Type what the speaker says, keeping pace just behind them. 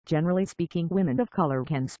Generally speaking, women of color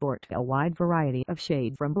can sport a wide variety of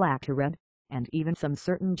shade from black to red, and even some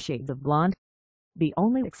certain shades of blonde. The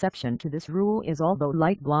only exception to this rule is although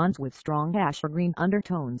light blondes with strong ash or green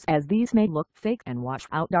undertones, as these may look fake and wash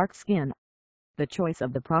out dark skin. The choice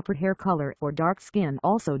of the proper hair color for dark skin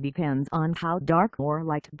also depends on how dark or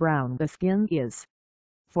light brown the skin is.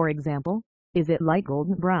 For example, is it light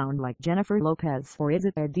golden brown like Jennifer Lopez, or is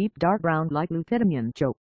it a deep dark brown like Lupita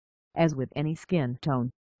Nyong'o? As with any skin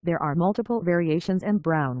tone, there are multiple variations and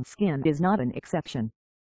brown skin is not an exception.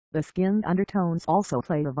 The skin undertones also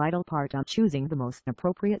play a vital part on choosing the most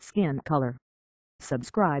appropriate skin color.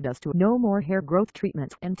 Subscribe us to know more hair growth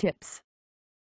treatments and tips.